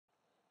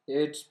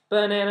It's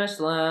Banana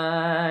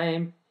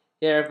Slime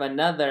here with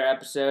another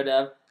episode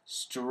of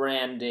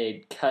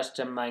Stranded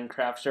Custom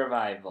Minecraft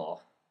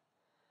Survival.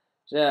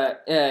 Yeah,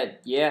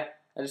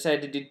 I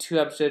decided to do two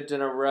episodes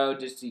in a row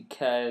just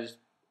because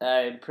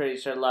I'm pretty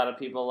sure a lot of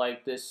people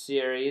like this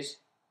series.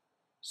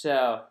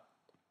 So,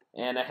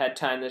 and I had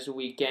time this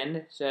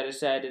weekend, so I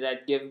decided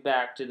I'd give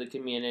back to the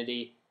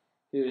community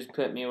who's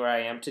put me where I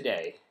am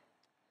today.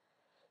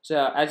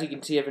 So, as you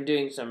can see, I've been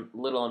doing some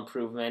little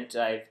improvement.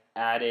 I've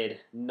added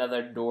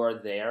another door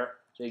there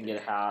so you can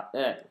get a house.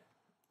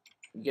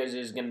 Because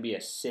there's going to be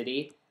a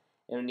city,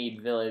 and we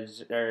need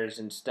villagers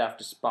and stuff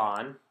to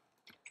spawn.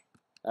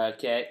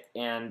 Okay,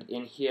 and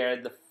in here,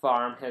 the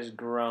farm has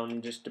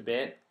grown just a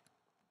bit.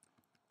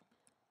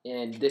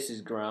 And this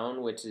has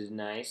grown, which is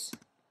nice.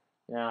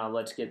 Now,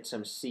 let's get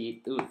some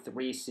seed. Ooh,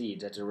 3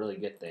 seeds. That's a really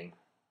good thing.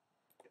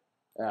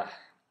 I'm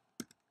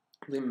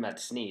about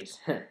to sneeze.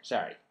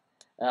 Sorry.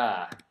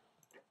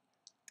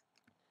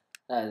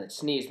 That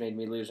sneeze made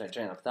me lose my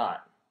train of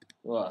thought.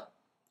 Well,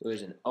 it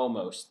was an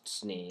almost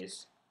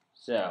sneeze.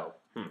 So,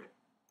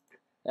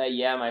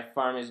 yeah, my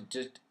farm is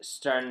just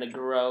starting to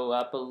grow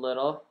up a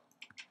little.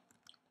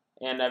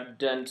 And I've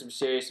done some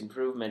serious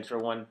improvements. For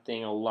one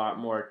thing, a lot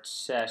more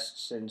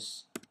chests and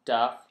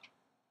stuff.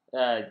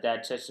 That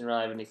chest doesn't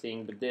really have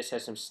anything, but this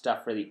has some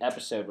stuff for the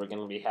episode we're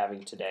going to be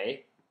having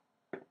today.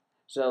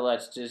 So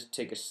let's just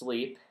take a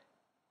sleep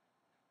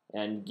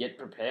and get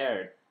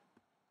prepared.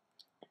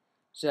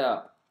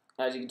 So,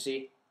 as you can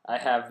see, I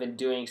have been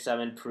doing some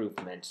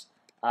improvements.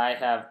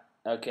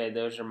 Okay,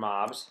 those are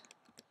mobs.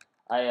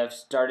 I have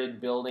started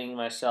building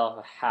myself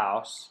a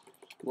house.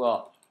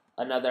 Well,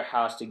 another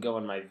house to go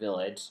in my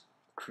village.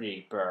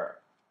 Creeper.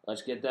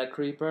 Let's get that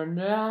creeper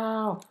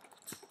now.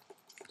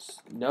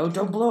 No,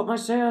 don't blow up my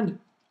sand.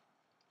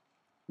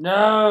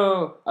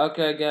 No.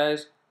 Okay,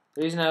 guys.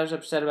 The reason I was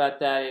upset about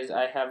that is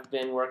I have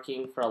been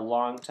working for a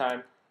long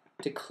time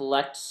to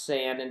collect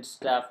sand and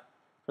stuff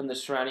from the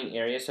surrounding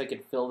area so I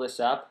could fill this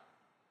up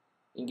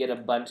and get a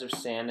bunch of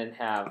sand and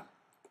have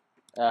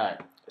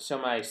so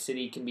my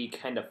city can be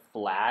kind of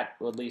flat,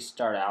 or at least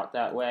start out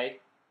that way.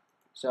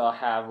 So I'll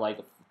have like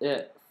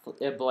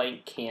a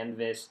blank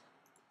canvas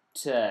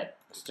to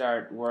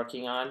start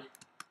working on.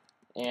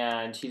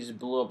 And he just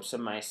blew up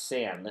some of my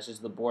sand. This is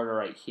the border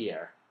right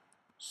here.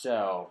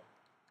 So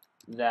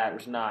that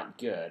was not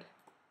good.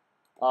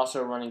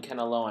 Also running kind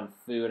of low on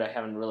food. I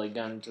haven't really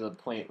gotten to the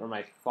point where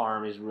my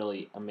farm is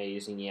really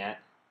amazing yet.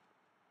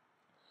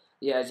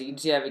 Yeah, as you can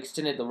see, I've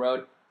extended the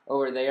road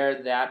over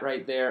there. That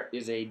right there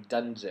is a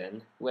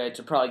dungeon, which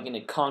I'm probably going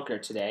to conquer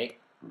today.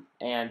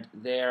 And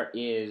there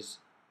is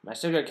my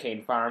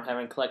sugarcane farm.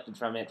 Haven't collected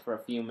from it for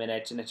a few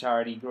minutes, and it's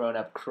already grown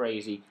up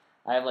crazy.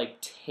 I have like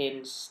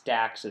 10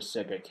 stacks of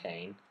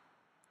sugarcane.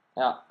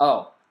 I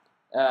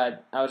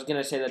was going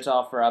to say that's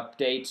all for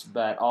updates,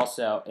 but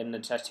also in the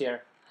chest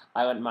here,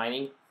 I went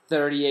mining.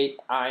 38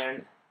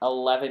 iron,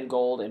 11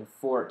 gold, and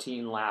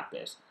 14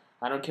 lapis.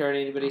 I don't care what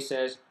anybody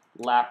says.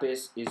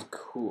 Lapis is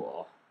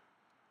cool.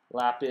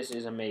 Lapis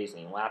is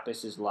amazing.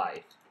 Lapis is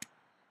life.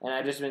 And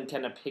I've just been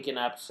kind of picking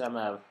up some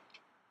of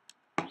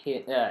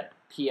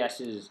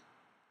PS's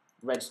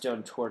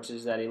redstone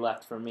torches that he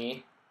left for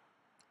me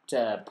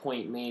to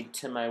point me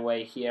to my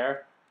way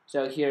here.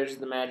 So here's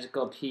the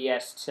magical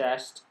PS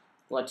chest.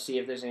 Let's see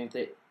if there's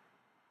anything.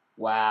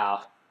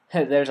 Wow.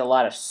 There's a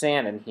lot of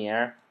sand in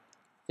here.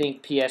 I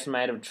think PS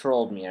might have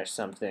trolled me or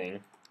something.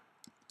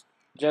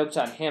 Joke's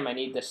on him. I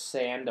need the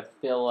sand to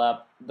fill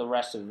up the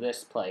rest of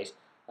this place.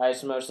 I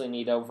just mostly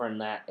need over in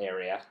that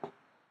area.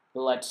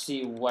 But let's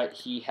see what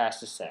he has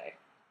to say.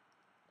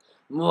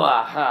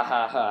 Mwah, ha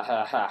ha ha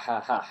ha ha ha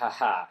ha ha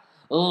ha.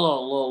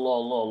 Lo lo lo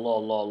lo lo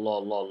lo lo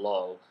lo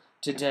lo.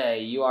 Today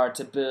you are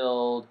to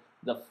build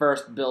the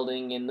first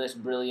building in this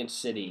brilliant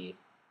city,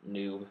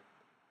 noob.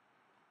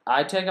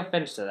 I take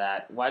offense to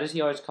that. Why does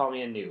he always call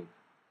me a noob?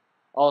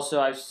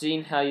 Also, I've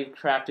seen how you've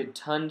crafted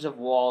tons of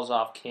walls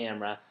off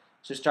camera,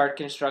 so start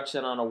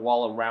construction on a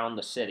wall around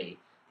the city.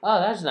 Oh,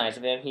 that's nice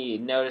of him. He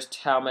noticed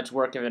how much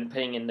work I've been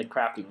putting into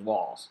crafting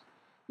walls.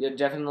 You're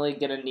definitely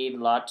going to need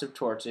lots of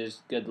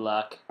torches. Good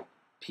luck.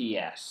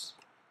 P.S.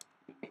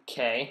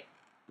 Okay.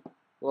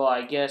 Well,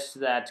 I guess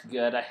that's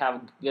good. I have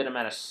a good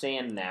amount of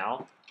sand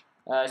now.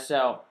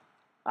 So,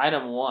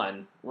 item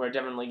 1, we're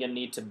definitely going to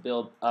need to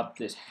build up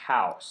this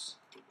house.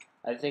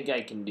 I think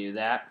I can do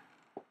that.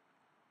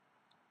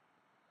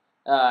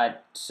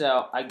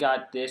 So I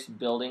got this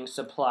building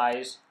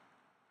supplies.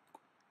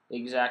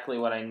 Exactly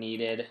what I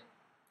needed.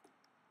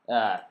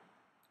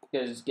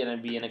 Because it's going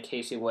to be an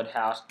acacia wood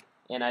house.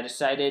 And I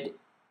decided,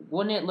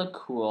 wouldn't it look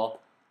cool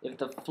if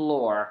the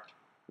floor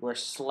were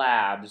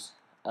slabs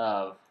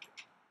of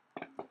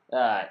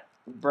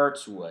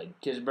birchwood?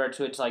 Because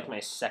birchwood's like my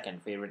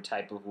second favorite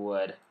type of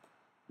wood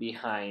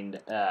behind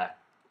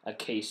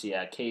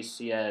acacia.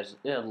 Acacia is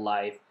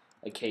life.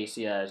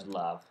 Acacia is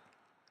love.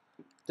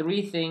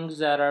 3 things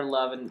that are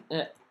love and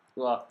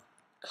well,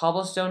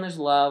 cobblestone is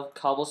love,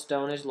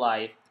 cobblestone is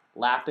life,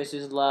 lapis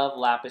is love,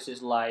 lapis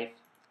is life,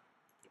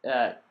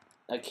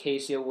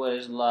 acacia wood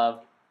is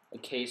love,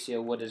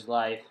 acacia wood is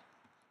life,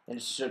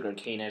 And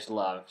sugarcane is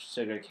love.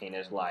 Sugarcane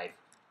is life.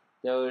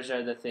 Those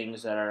are the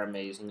things that are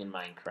amazing in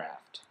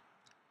Minecraft.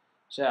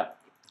 So,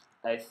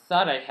 I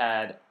thought I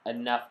had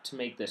enough to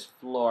make this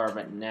floor,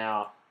 but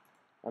now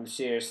I'm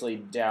seriously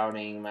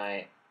doubting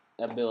my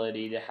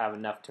ability to have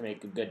enough to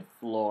make a good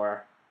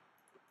floor.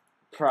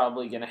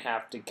 Probably gonna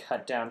have to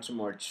cut down some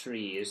more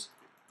trees.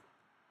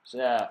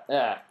 So,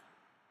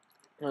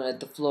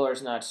 the floor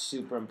is not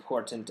super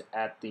important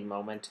at the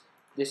moment.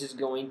 This is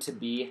going to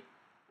be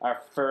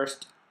our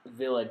first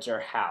villager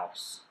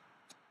house.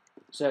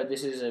 So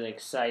this is an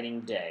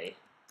exciting day.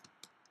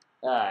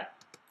 So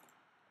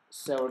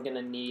we're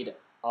gonna need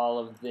all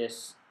of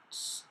this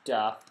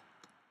stuff.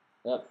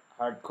 Oh,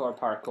 hardcore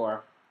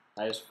parkour.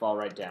 I just fall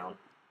right down.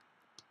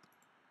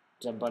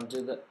 Jump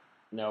onto the...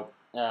 Nope.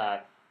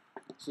 So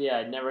yeah,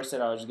 I never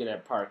said I was good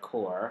at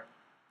parkour.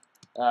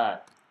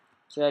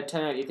 So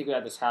tell me what you think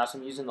about this house.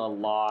 I'm using the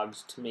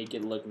logs to make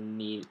it look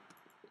neat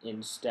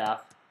and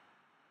stuff.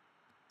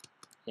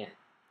 Yeah.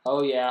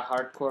 Oh yeah,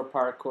 hardcore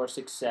parkour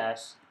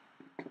success.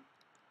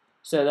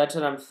 So that's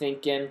what I'm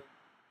thinking.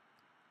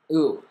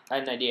 Ooh, I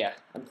had an idea.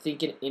 I'm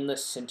thinking in the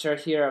center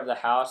here of the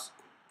house,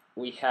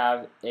 we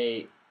have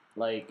a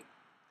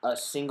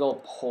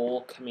single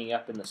pole coming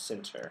up in the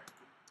center.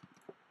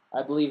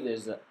 I believe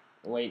there's a...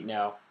 Wait,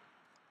 no.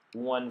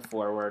 One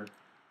forward.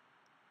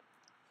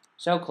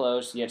 So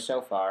close, yet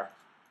so far.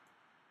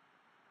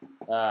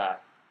 Now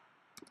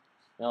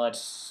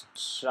let's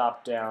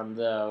chop down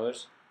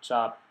those.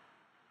 Chop.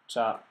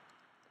 Chop.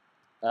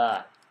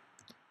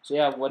 So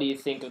yeah, what do you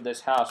think of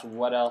this house?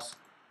 What else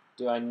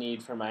do I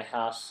need for my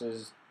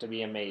houses to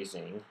be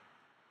amazing?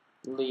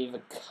 Leave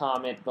a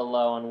comment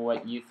below on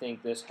what you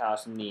think this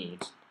house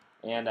needs.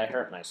 And I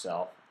hurt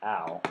myself.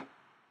 Ow.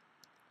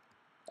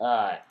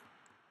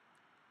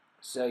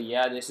 So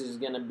yeah, this is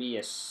gonna be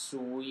a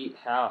sweet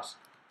house.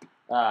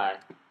 I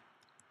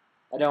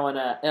don't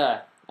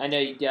wanna, I know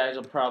you guys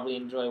will probably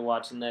enjoy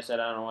watching this. I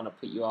don't want to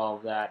put you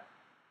all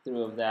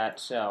through that,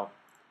 so,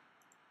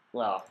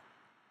 well,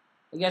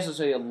 I guess I'll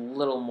show you a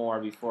little more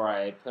before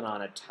I put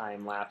on a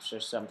time lapse or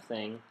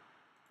something.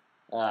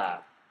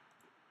 Well,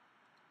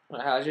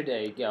 how's your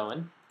day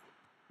going?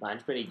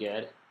 Mine's pretty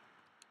good.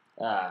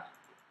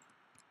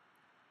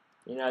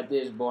 You know,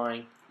 this is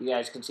boring. You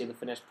guys can see the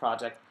finished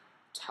project.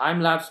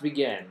 Time lapse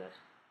begin.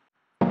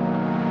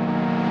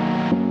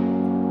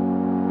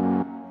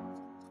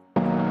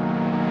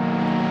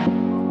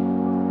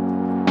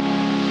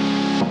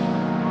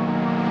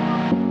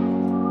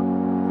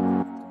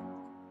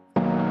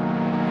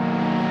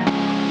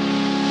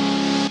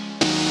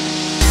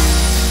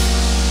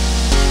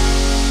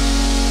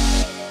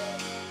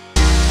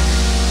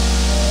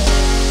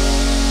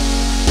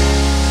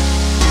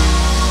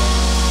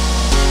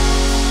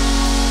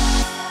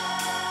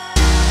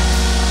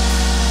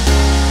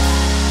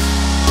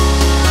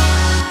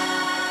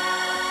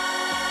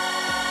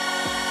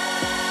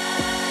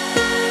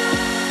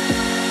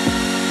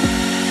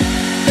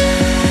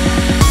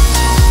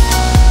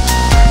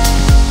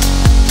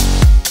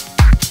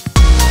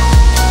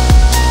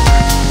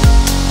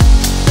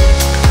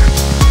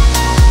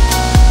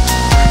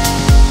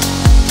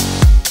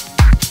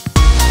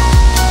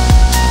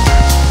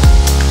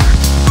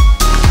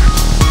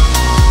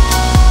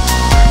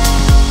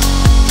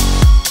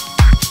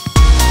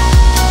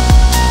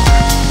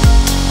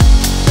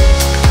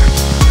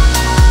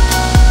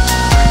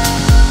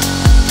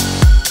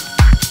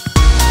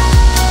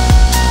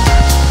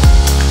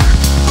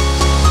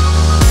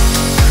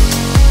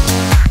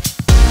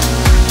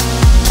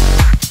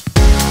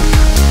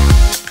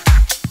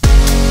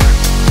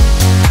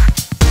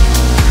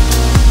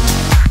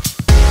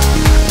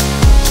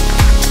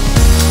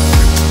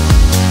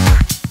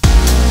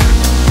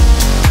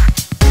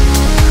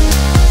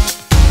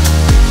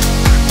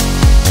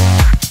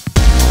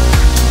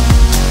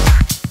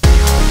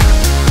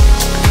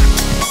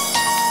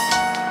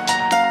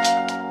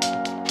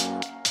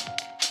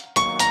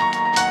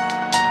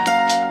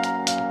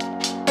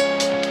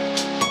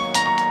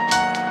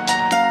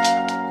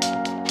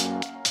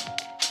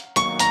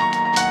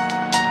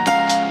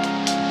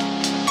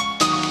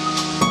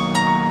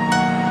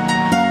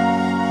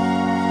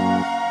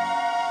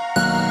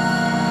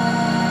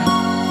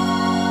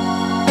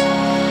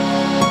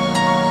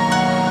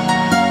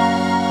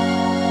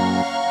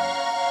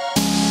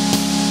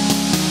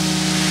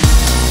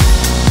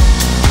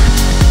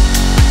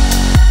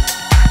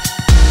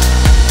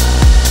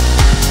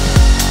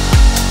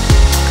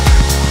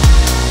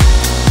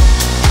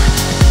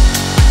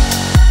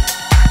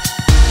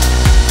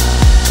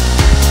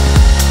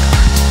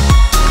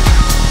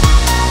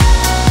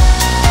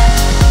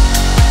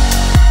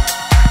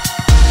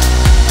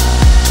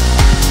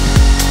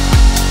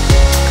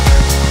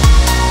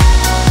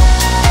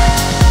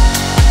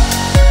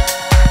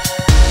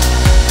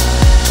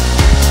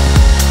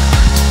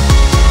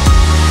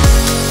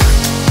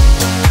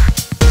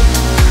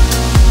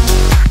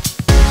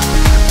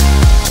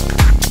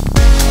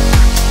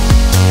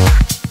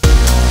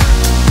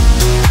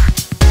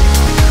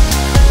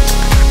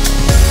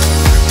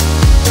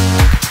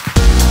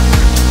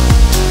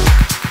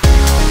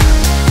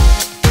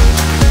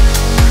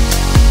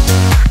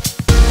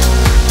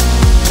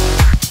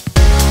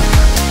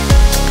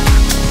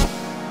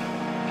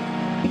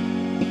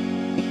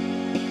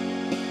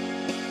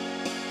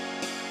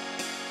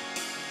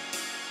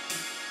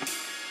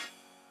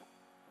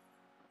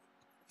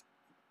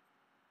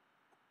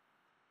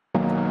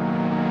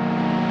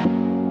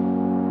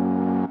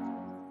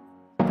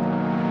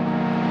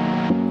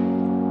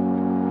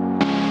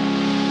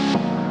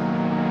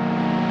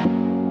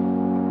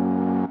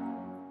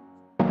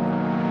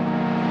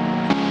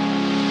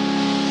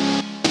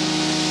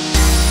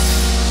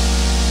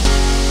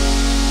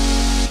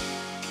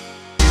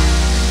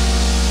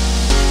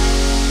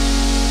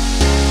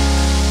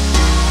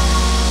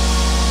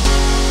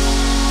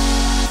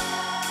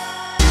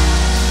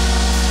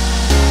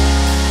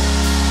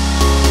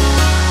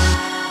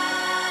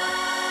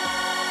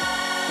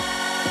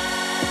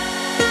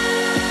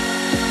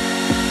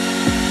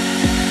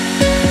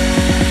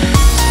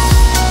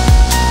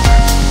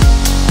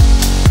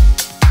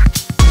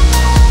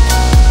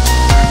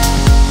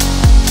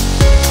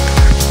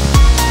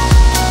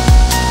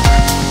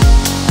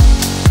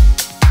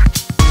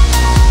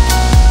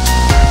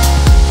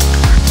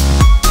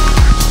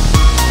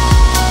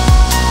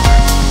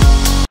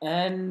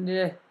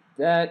 And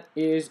that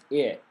is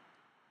it.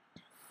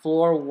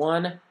 Floor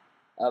 1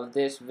 of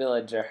this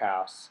villager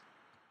house.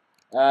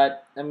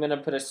 I'm going to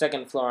put a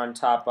second floor on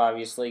top,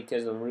 obviously,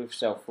 because the roof's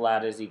so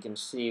flat, as you can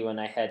see when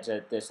I hedge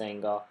at this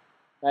angle.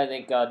 I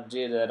think I'll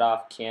do that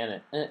off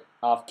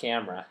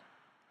camera.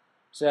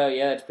 So,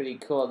 yeah, that's pretty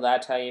cool.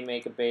 That's how you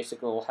make a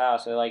basic little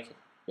house. You like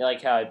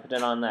how I put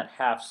it on that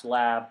half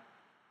slab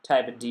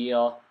type of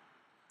deal.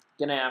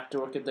 Gonna have to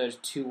work at those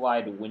 2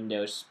 wide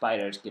windows.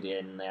 Spiders get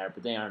in there,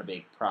 but they aren't a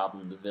big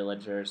problem, the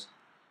villagers.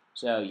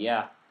 So,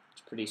 yeah,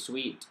 it's pretty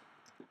sweet.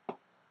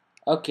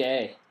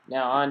 Okay,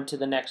 now on to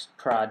the next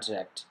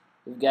project.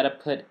 We've got to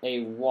put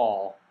a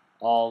wall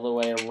all the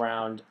way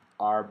around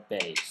our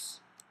base.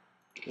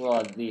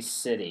 Well, the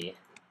city.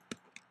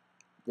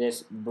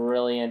 This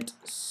brilliant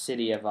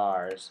city of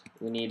ours.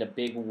 We need a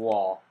big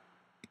wall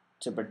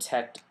to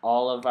protect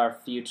all of our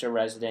future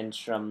residents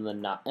from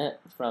the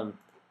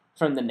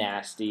from the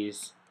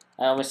nasties.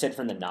 I almost said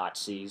from the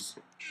Nazis.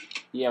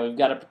 Yeah, we've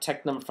got to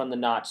protect them from the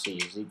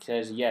Nazis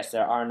because yes,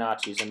 there are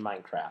Nazis in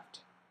Minecraft.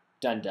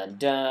 Dun dun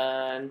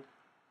dun.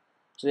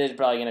 So this is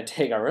probably going to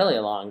take a really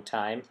long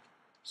time.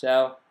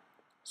 So,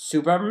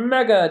 super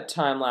mega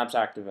time lapse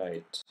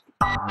activate.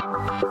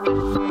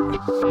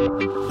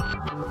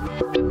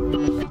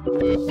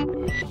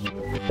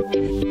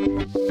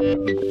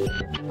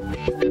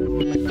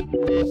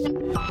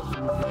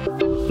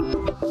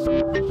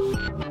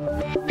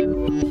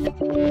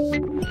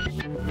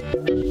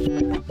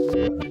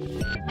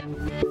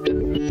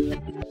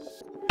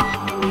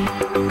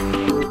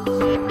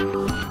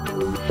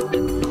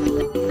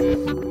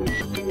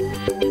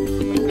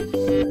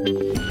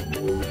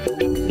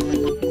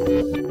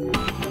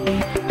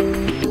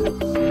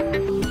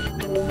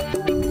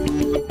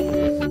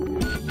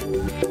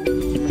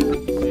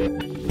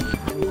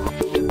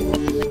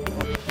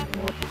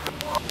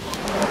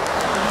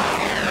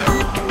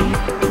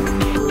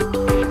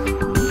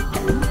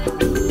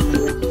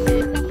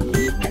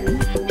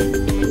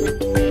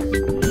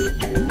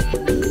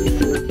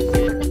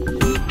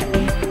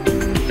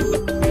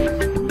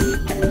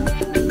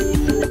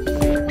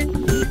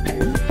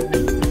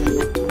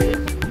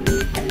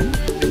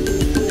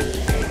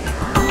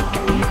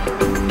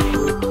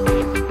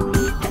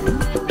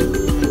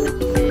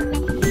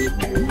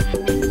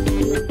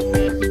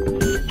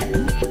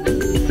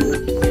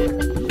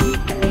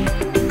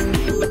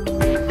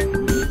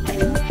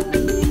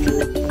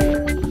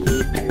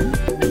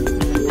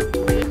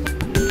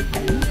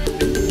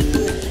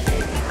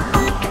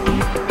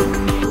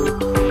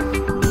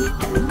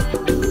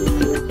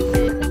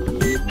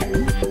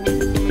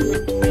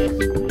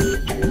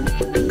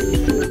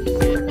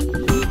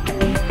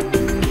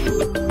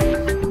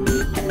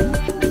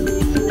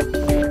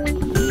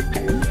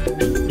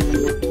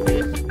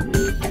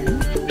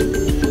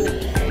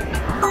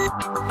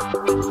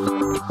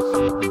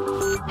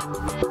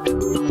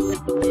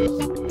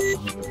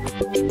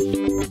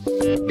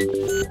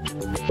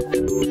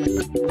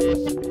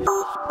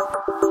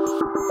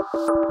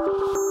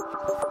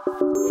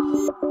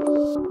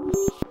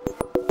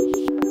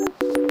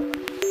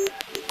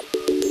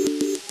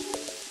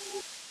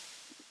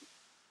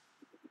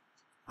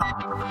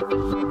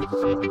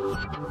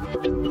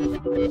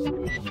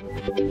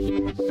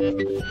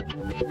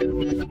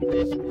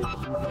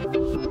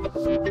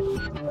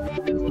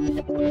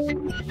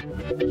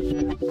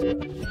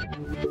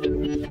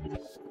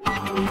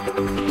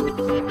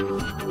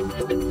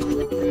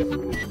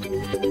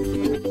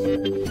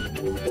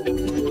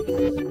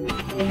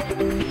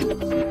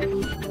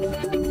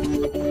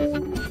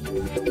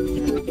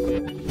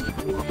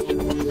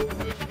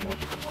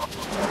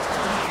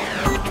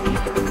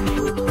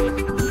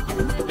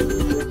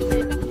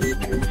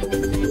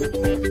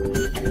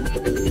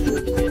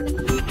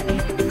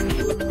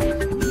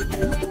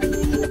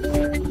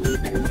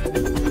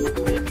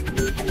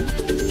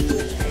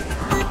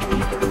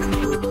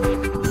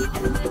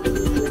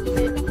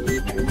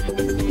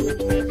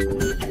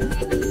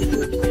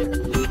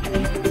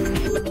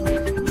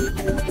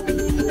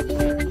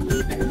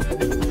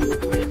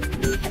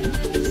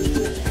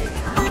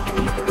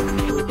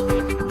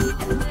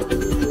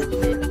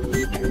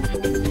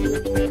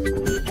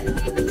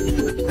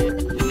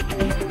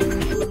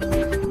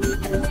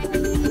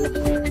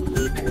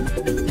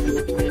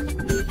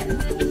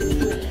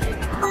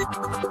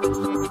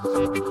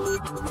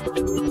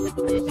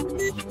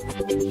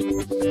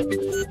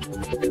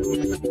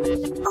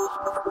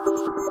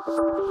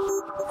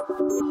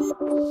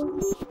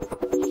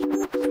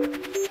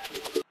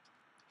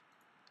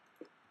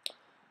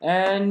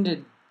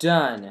 And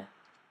done.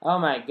 Oh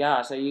my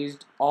gosh, I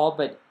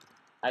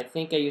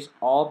think I used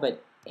all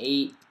but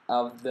 8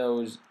 of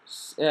those,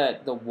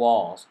 the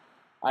walls.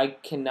 I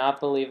cannot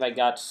believe I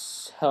got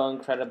so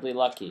incredibly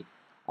lucky.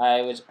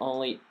 I was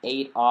only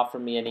 8 off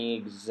from getting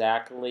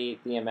exactly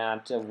the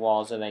amount of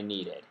walls that I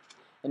needed.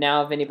 And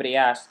now if anybody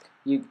asks,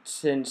 you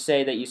can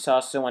say that you saw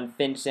someone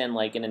fence in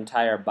like an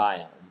entire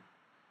biome.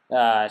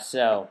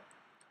 So,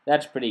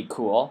 that's pretty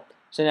cool.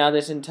 So now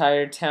this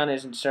entire town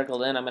is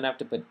encircled in. I'm going to have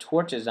to put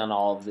torches on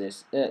all of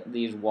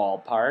these wall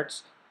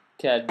parts.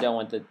 because I don't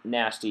want the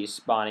nasties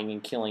spawning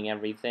and killing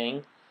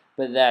everything.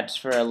 But that's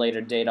for a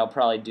later date. I'll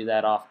probably do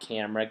that off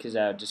camera because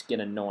that would just get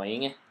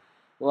annoying.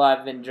 Well,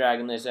 I've been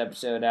dragging this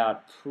episode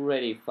out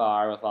pretty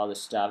far with all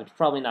this stuff. It's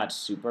probably not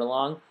super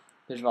long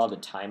because of all the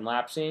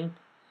time-lapsing.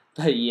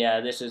 But yeah,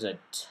 this is a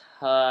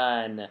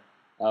ton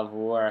of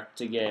work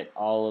to get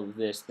all of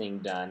this thing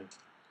done.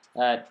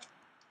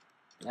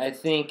 I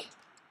think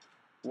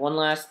one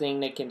last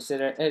thing to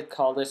consider,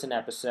 call this an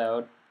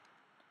episode,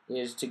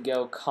 is to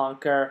go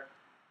conquer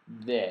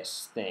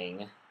this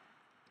thing.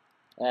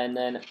 And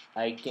then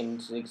I can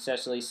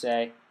successfully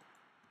say,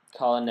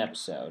 call it an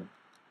episode.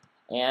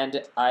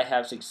 And I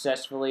have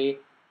successfully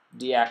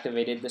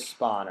deactivated the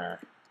spawner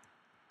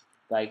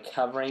by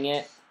covering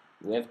it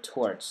with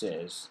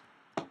torches.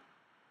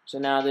 So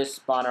now this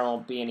spawner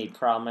won't be any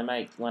problem. I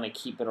might want to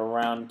keep it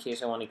around in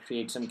case I want to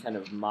create some kind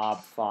of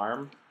mob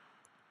farm.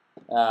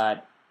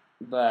 But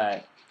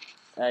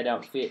I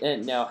don't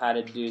know how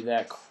to do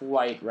that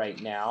quite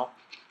right now.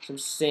 Some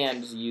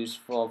sand is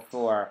useful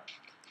for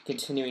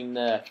continuing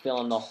to fill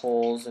in the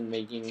holes and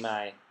making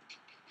my...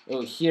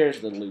 Oh,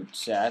 here's the loot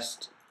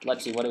chest.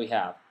 Let's see, what do we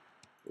have?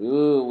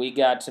 Ooh, we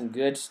got some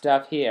good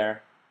stuff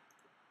here.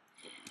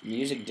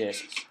 Music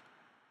discs.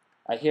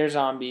 I hear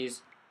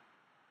zombies.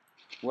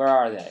 Where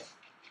are they?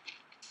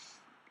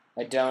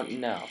 I don't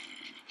know.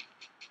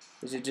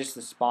 Is it just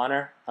the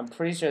spawner? I'm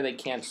pretty sure they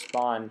can't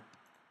spawn.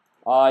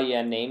 Oh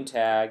yeah, name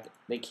tag.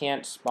 They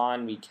can't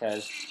spawn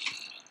because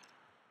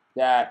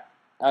that...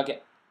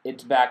 Okay,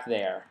 it's back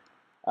there.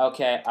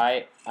 Okay,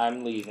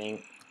 I'm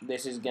leaving.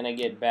 This is gonna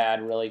get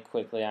bad really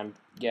quickly, I'm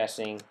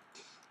guessing.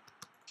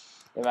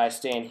 If I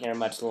stay in here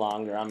much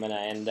longer, I'm gonna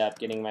end up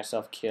getting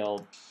myself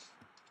killed.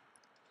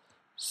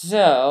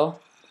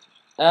 So,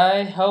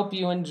 I hope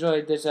you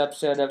enjoyed this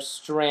episode of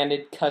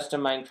Stranded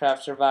Custom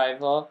Minecraft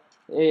Survival.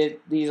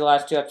 These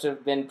last two episodes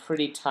have been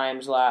pretty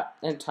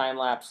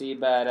time-lapsey,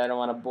 but I don't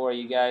want to bore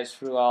you guys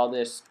through all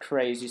this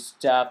crazy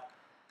stuff.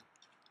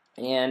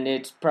 And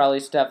it's probably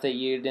stuff that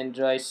you'd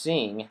enjoy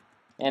seeing.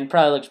 And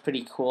probably looks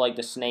pretty cool, like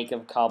the snake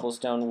of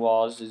cobblestone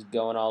walls is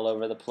going all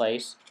over the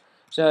place.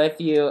 So if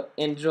you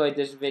enjoyed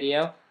this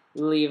video,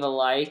 leave a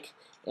like.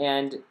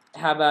 And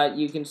how about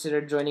you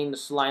consider joining the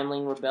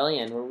Slimeling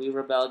Rebellion, where we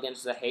rebel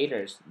against the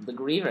haters, the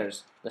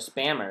grievers, the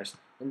spammers,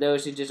 and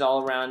those who just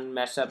all around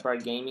mess up our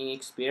gaming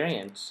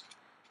experience.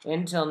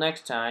 Until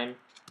next time,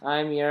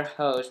 I'm your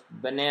host,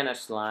 Banana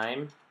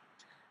Slime.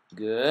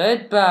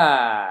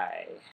 Goodbye.